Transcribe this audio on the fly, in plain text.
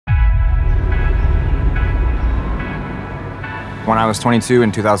When I was 22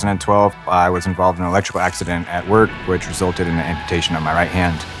 in 2012, I was involved in an electrical accident at work, which resulted in an amputation of my right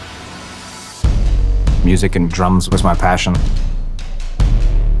hand. Music and drums was my passion.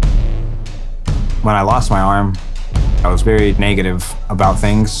 When I lost my arm, I was very negative about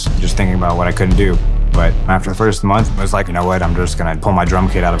things, just thinking about what I couldn't do. But after the first month, I was like, you know what, I'm just gonna pull my drum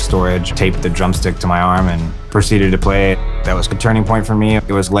kit out of storage, tape the drumstick to my arm, and proceeded to play it. That was a turning point for me.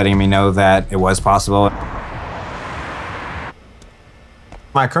 It was letting me know that it was possible.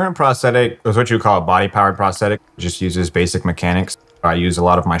 My current prosthetic is what you call a body-powered prosthetic. It just uses basic mechanics. I use a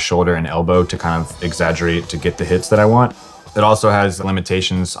lot of my shoulder and elbow to kind of exaggerate to get the hits that I want. It also has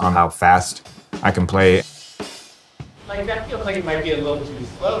limitations on how fast I can play. Like, that feels like it might be a little too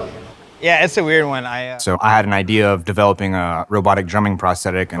slow. Yeah, it's a weird one. So I had an idea of developing a robotic drumming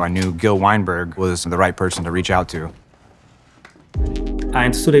prosthetic, and I knew Gil Weinberg was the right person to reach out to. I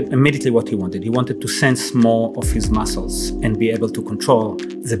understood immediately what he wanted. He wanted to sense more of his muscles and be able to control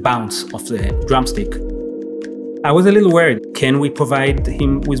the bounce of the drumstick. I was a little worried. Can we provide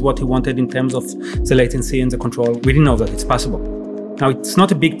him with what he wanted in terms of the latency and the control? We didn't know that it's possible. Now, it's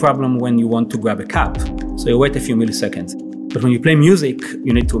not a big problem when you want to grab a cup, so you wait a few milliseconds. But when you play music,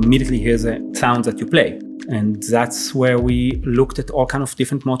 you need to immediately hear the sounds that you play. And that's where we looked at all kinds of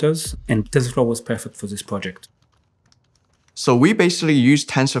different motors, and TensorFlow was perfect for this project. So we basically use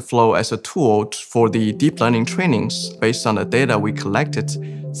TensorFlow as a tool for the deep learning trainings based on the data we collected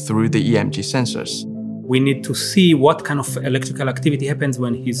through the EMG sensors. We need to see what kind of electrical activity happens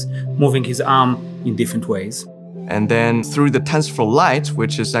when he's moving his arm in different ways. And then through the TensorFlow Lite,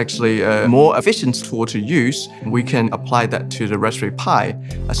 which is actually a more efficient tool to use, we can apply that to the Raspberry Pi,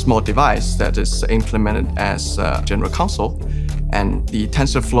 a small device that is implemented as a general console. And the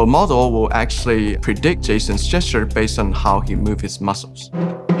TensorFlow model will actually predict Jason's gesture based on how he moves his muscles.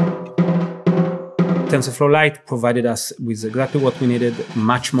 TensorFlow Lite provided us with exactly what we needed,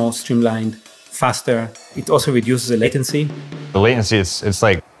 much more streamlined, faster. It also reduces the latency. The latency, it's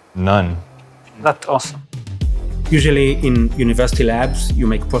like none. That's awesome. Usually in university labs, you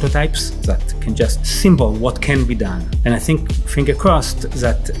make prototypes that can just symbol what can be done. And I think, finger crossed,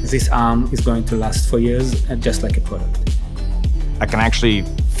 that this arm is going to last for years, just like a product. I can actually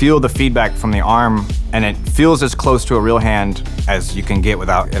feel the feedback from the arm, and it feels as close to a real hand as you can get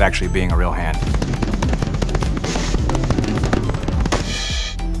without it actually being a real hand.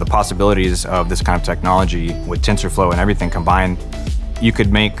 The possibilities of this kind of technology with TensorFlow and everything combined, you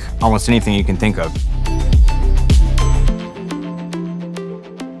could make almost anything you can think of.